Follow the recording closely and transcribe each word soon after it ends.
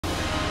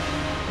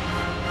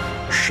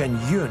Shen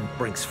Yun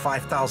brings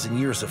 5,000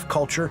 years of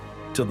culture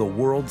to the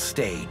world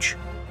stage.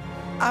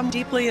 I'm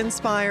deeply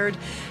inspired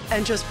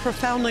and just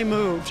profoundly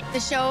moved.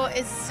 The show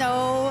is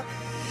so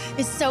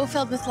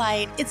filled with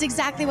light. It's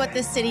exactly what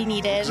this city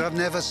needed. I've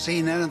never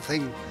seen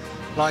anything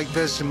like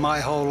this in my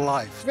whole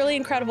life. Really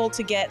incredible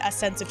to get a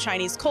sense of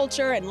Chinese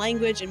culture and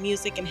language and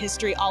music and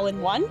history all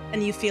in one,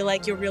 and you feel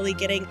like you're really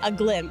getting a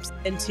glimpse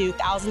into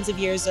thousands of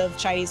years of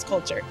Chinese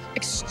culture.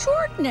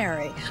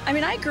 Extraordinary. I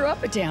mean, I grew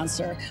up a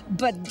dancer,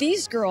 but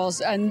these girls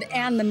and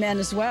the men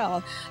as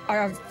well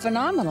are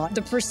phenomenal.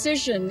 The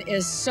precision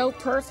is so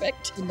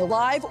perfect. The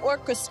live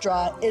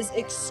orchestra is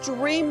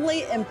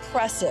extremely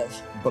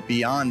impressive. But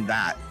beyond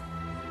that,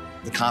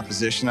 the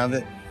composition of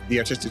it, the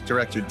artistic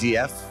director,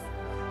 DF,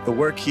 the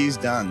work he's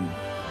done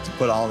to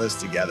put all this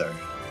together,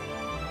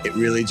 it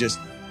really just,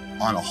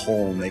 on a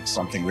whole, makes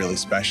something really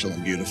special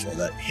and beautiful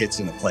that hits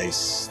in a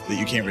place that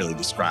you can't really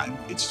describe.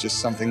 It's just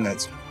something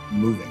that's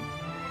moving.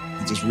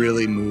 It just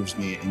really moves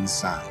me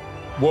inside.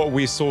 What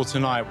we saw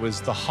tonight was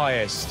the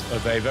highest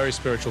of a very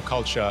spiritual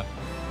culture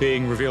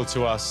being revealed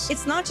to us.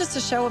 It's not just a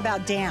show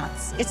about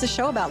dance, it's a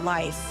show about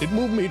life. It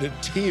moved me to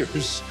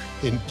tears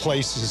in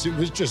places.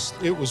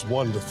 It was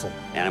wonderful.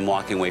 And I'm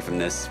walking away from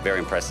this very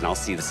impressed, and I'll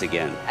see this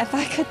again. If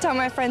I could tell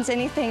my friends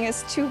anything,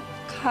 is to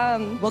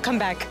come. We'll come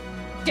back.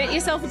 Get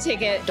yourself a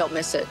ticket. Don't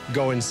miss it.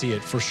 Go and see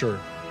it for sure.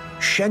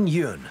 Shen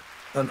Yun,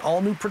 an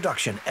all-new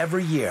production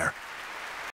every year